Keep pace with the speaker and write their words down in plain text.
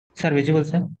Sir, visible,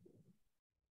 sir.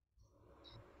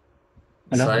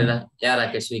 Hello. Sorry, yeah,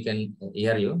 Rakesh, we can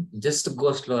hear you. Just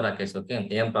go slow, Rakesh. Okay,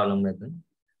 ఏం problem లేదు.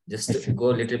 Just Yes, sir. Go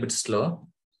little bit slow.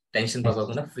 Tension Yes.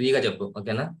 పడకుండా ఫ్రీగా చెప్పు,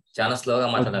 ఓకేనా? చాలా స్లోగా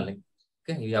Okay. మాట్లాడాలి.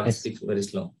 Okay, you have to Yes. Speak very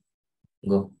slow.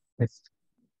 Go. Yes.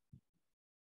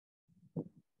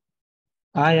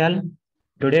 Hi all.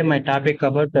 Today my topic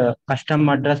about custom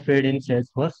address field in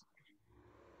Salesforce.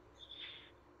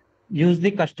 Use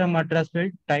the custom address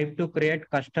field type to create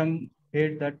custom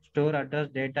field that store address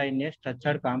data in a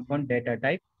structured compound data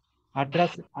type.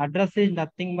 Address is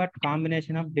nothing but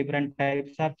combination of different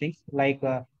types of things like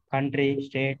country,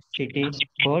 state, city,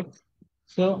 code.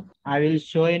 So I will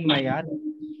show in my R.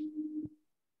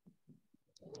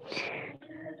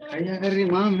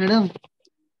 Madam,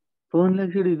 phone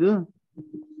like ಇದು.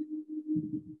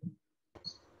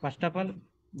 First of all,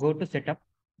 go to setup.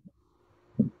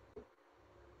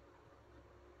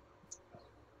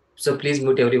 So please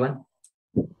mute everyone.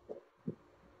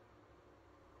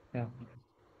 Yeah.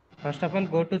 First of all,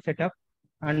 go to setup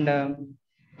and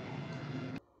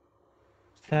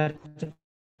search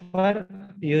for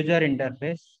user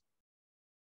interface.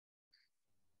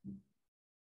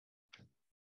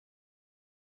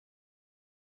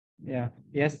 Yeah.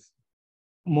 Yes.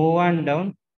 Move on down.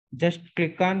 Just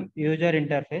click on user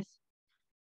interface.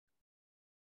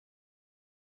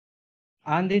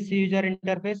 On this user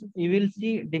interface, you will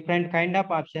see different kind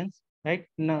of options, right?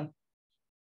 Now,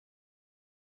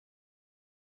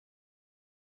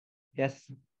 yes.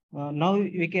 Now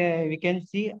we can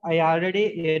see I already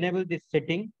enabled this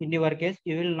setting. In your case,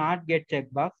 you will not get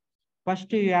checkbox.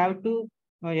 First, you have to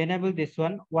enable this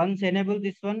one. Once enable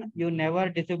this one, you never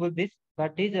disable this.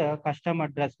 That is a custom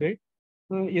address field.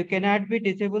 So you cannot be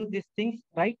disable these things,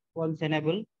 right? Once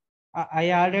enable. I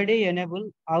already enable.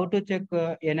 How to check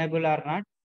enable or not?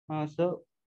 So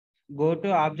go to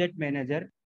object manager.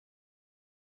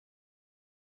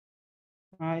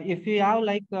 If you have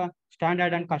like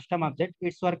standard and custom object,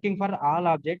 it's working for all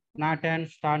object, not an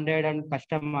standard and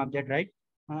custom object, right?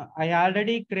 I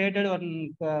already created one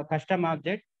custom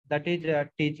object, that is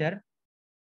teacher.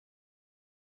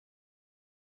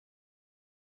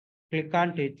 Click on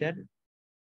teacher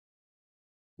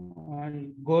and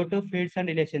go to fields and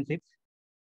relationships.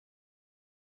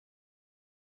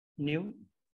 New.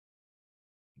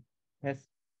 Yes.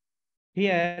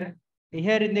 Here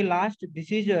in the last, this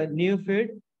is a new field.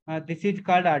 This is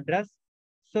called address.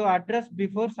 So address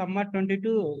before summer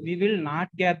 22, we will not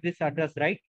get this address,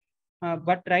 right?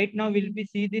 But right now we'll be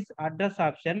see this address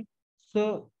option. So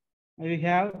we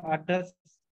have address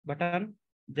button.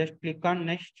 Just click on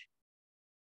next.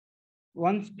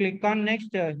 Once click on next,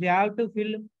 you have to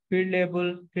fill field label,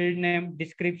 field name,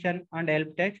 description, and help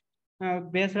text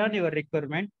based on your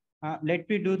requirement. Let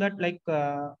me do that like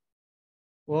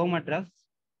home address.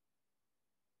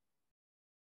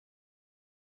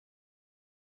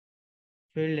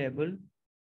 Field label.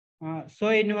 So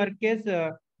in your case,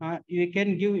 you can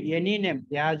give any name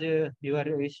as your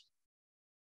wish.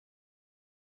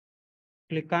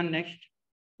 Click on next.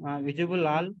 Visible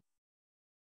all.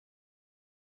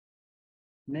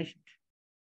 Next.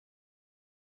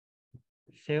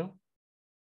 Save.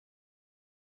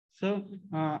 So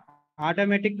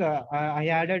automatic. I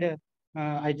added.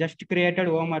 I just created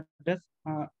home address.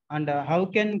 And how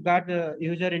can got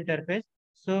user interface?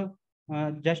 So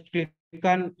just click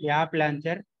on app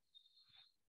launcher.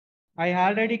 I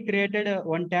already created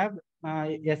one tab,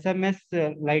 SMS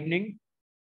Lightning.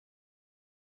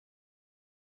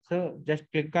 So just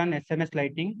click on SMS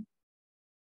Lightning.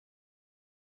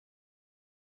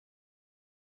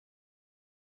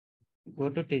 Go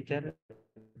to teacher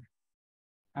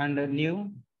and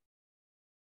new.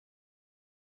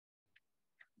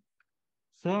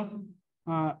 So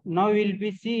now we'll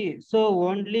be see. So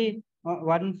only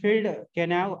one field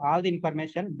can have all the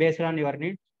information based on your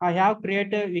need. I have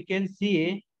created. We can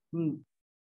see.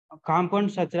 Compound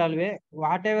structural way.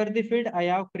 Whatever the field I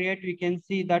have created, we can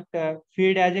see that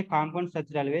field as a compound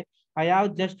structural way. I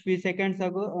have just few seconds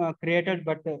ago created,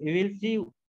 but you will see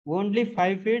only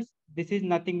 5 fields. This is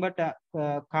nothing but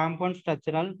compound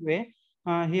structural way.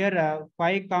 Here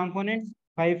 5 components,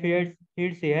 5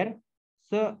 fields here.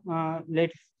 So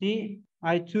let's see.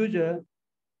 I choose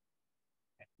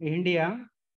India.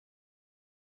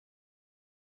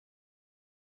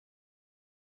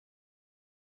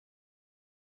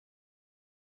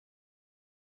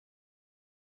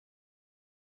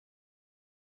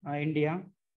 India.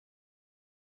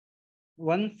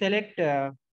 One select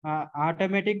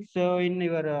automatic. So in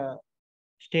your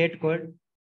state code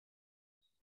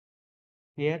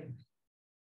here.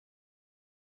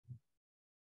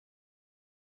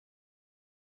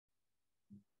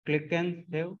 Click and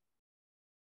save.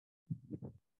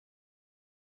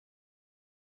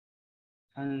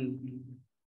 And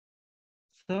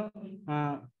so,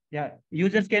 yeah,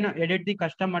 users can edit the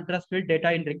custom address field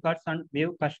data in records and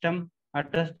view custom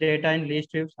address data in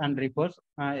list views and reports.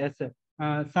 Yes,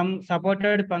 some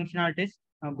supported functionalities: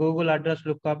 Google address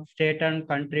lookup, state and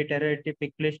country territory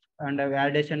pick list, and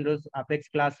validation rules, Apex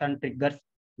class and triggers,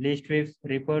 list views,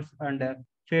 reports, and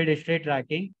field history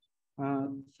tracking.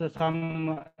 So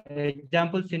some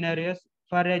example scenarios.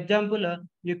 For example,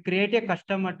 you create a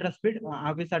custom address field,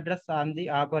 office address on the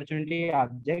opportunity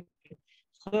object.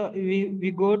 So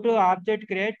we go to object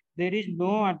create. There is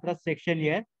no address section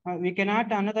here. We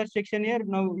cannot another section here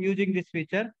now using this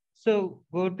feature. So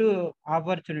go to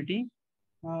opportunity.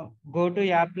 Go to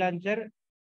app launcher,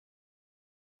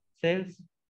 sales,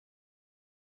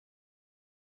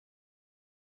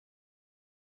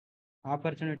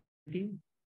 opportunity.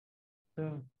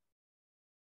 So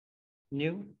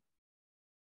new.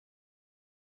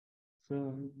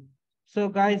 So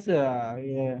guys,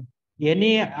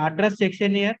 any address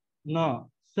section here? No.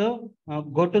 So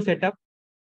go to setup.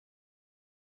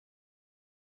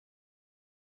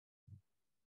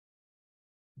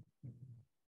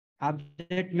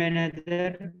 Object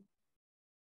manager,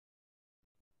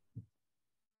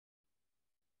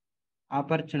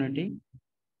 opportunity.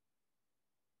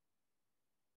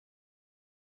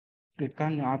 Click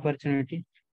on opportunity.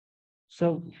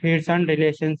 So fields and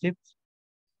relationships,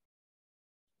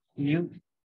 new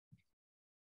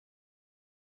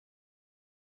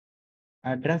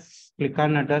address. Click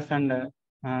on address and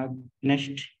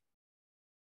next.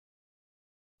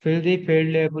 Fill the field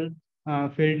label,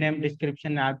 field name,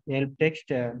 description, help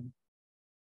text,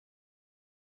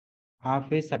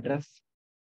 office address.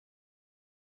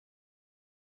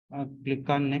 Click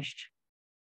on next.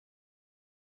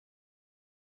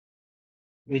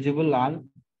 Visible all,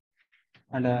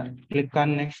 and click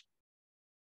on next.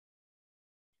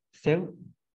 Save.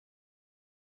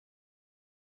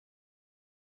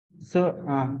 So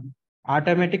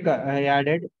automatic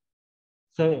added.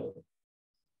 So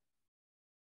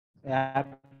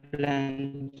app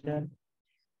launcher,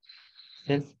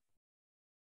 sales.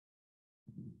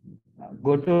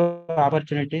 Go to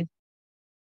opportunity.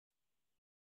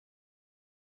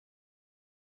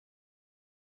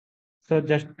 So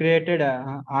just created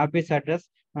office address.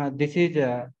 This is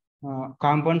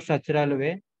compound structural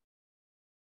way.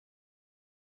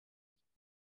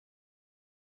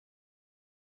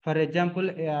 For example,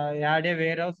 add a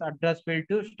warehouse address field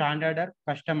to standard or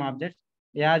custom objects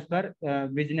as per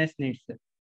business needs.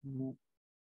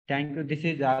 Thank you. This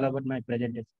is all about my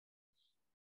presentation.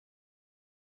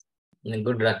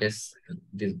 Good, Rakesh.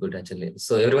 It is good actually.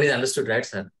 So everyone is understood, right,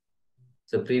 sir?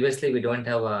 So previously we don't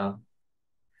have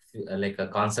like a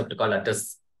concept called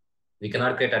address. We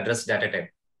cannot create address data type.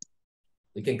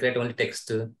 We can create only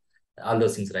text, all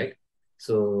those things, right?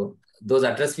 So those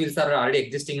address fields are already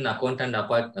existing in account and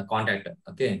contact.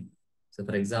 Okay. So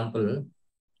for example,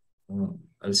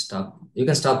 I'll stop. You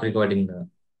can stop recording.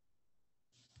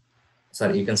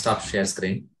 Sorry, you can stop share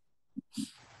screen.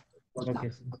 Okay.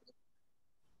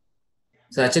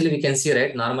 So actually we can see,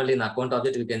 right? Normally in account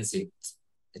object, we can see.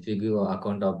 If you give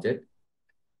account object,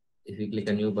 if you click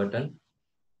a new button,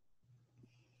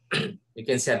 you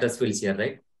can see address fields here,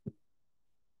 right?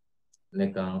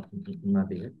 Like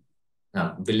not here.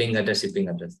 Billing address, shipping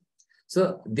address.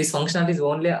 So this functionality is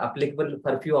only applicable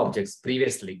for few objects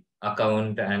previously,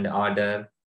 account and order,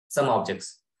 some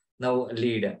objects. Now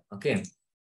lead, okay.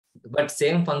 But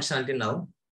same functionality now,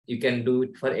 you can do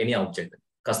it for any object,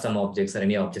 custom objects or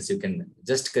any objects. You can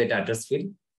just create address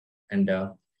field and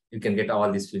you can get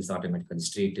all these fields automatically.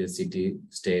 Street, city,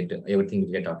 state, everything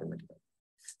will get automatically.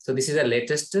 So this is the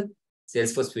latest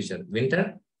Salesforce feature.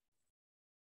 Winter,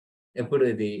 ఎప్పుడు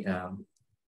ఇది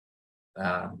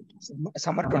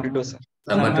Summer 22, sir.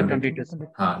 Summer Summer 22.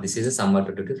 22. This is a summer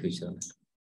 22 feature.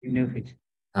 New feature.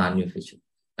 New feature.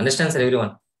 Understand, sir,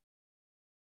 everyone?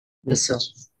 Yes, sir.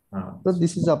 So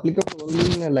this is applicable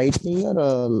only in Lightning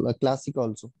or Classic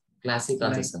also? Classic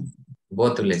also, sir.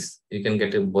 Both ways. You can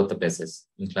get both the places.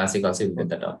 In Classic also, you get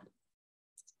that out.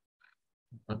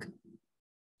 Okay.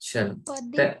 Sure. For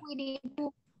this, we need to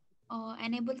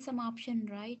enable some option,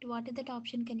 right? What is that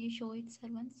option? Can you show it, sir,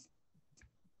 once?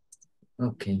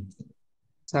 Okay.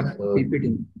 Sir, PPT.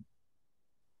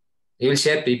 You will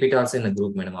share PPT also in a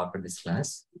group, madam, after this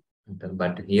class.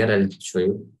 But here I'll show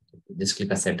you. Just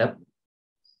click a setup.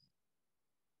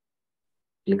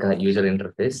 Click a user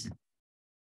interface.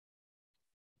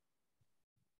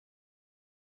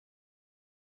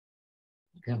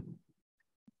 Okay.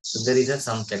 So there is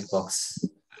some checkbox.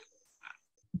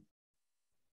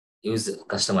 use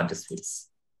custom address fields.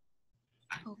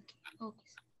 Okay. Okay.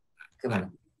 Okay,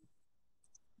 madam.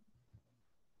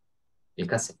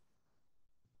 Because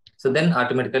so then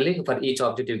automatically for each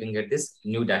object you can get this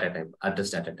new data type,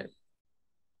 address data type.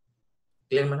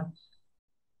 Clear, madam?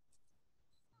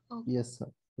 Okay. Yes, sir.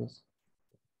 Yes.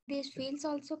 These fields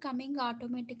also coming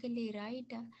automatically,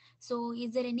 right? So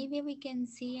is there any way we can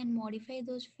see and modify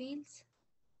those fields?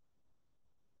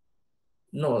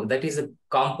 No, that is a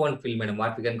compound field, madam.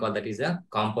 What we can call that is a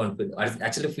compound field.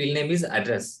 Actually, field name is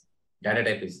address. Data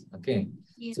type is okay.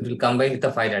 Yes. So it will combine with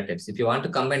the 5 data types. If you want to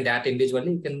combine data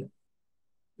individually,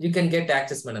 you can get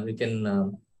access, madam. You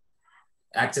can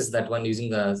access that one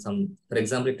using some. For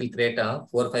example, it will create 4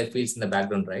 or 5 fields in the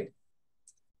background, right?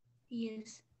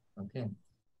 Yes. Okay.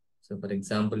 So for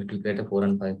example, it will create a 4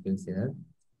 and 5 fields here.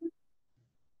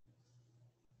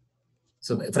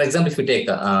 So for example, if you take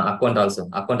account also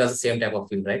the same type of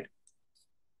field, right?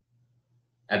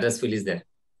 Address field is there.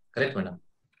 Correct, madam?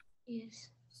 Yes.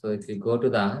 So if you go to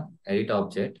the edit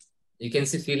object, you can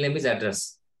see field name is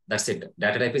address. That's it.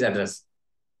 Data type is address.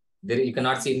 There you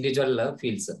cannot see individual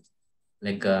fields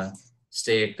like Yes.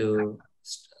 state,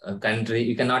 country.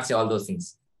 You cannot see all those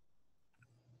things.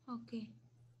 Okay.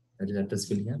 That is address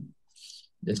field here.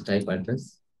 Just type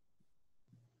address.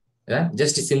 Yeah,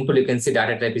 just simple. You can see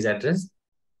data type is address.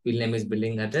 Field name is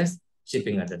billing address,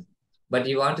 shipping address. But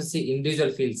you want to see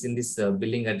individual fields in this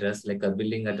billing address, like a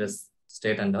billing address,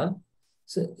 state and all.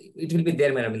 So it will be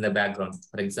there, madam, in the background.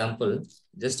 For example,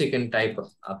 just you can type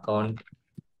account,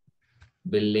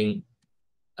 billing,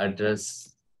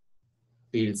 address,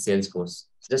 field, Salesforce.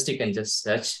 Just you can just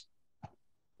search,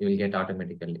 you will get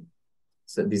automatically.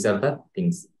 So these are the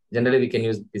things. Generally, we can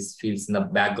use these fields in the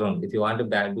background. If you want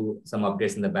to do some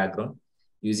updates in the background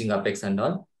using Apex and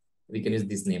all, we can use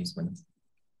these names, madam.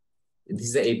 This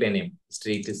is the API name,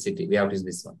 street, city. We have to use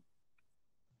this one.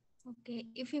 Okay.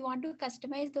 If we want to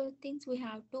customize those things, we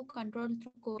have to control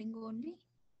through coding only.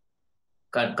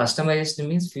 Customized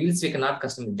means fields we cannot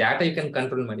customize. Data you can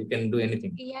control, madam. You can do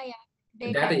anything. Yeah.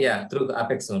 Data, yeah, through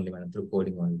Apex only, madam, through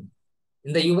coding only.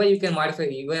 In the UI, you can modify.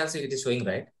 UI also it is showing,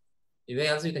 right? UI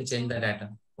also you can change the data,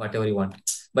 whatever you want.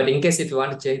 But in case if you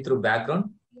want to change through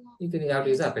background, you have to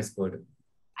use Apex code.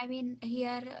 I mean,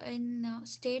 here in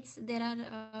states, there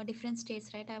are different states,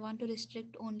 right? I want to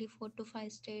restrict only 4 to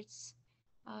 5 states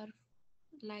or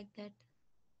like that.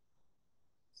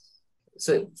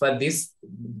 So for this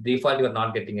default, you are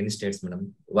not getting any states,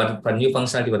 madam. What for new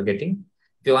functionality you are getting?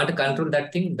 If you want to control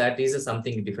that thing, that is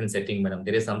something different setting, madam.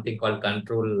 There is something called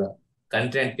control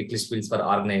country and pick list fields for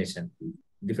organization.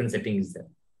 Different setting is there.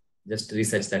 Just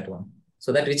research that one.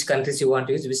 So that which countries you want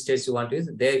to use, which states you want to use.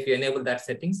 There, if you enable that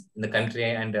settings in the country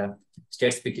and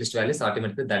states pick list values,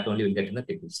 automatically that only will get in the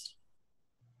pick list.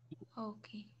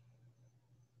 Okay.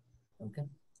 Okay.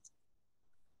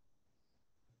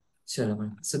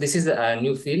 Sure. So this is a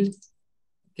new field.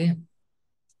 Okay.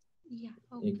 Yeah.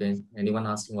 Okay. Anyone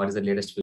asking what is the latest field?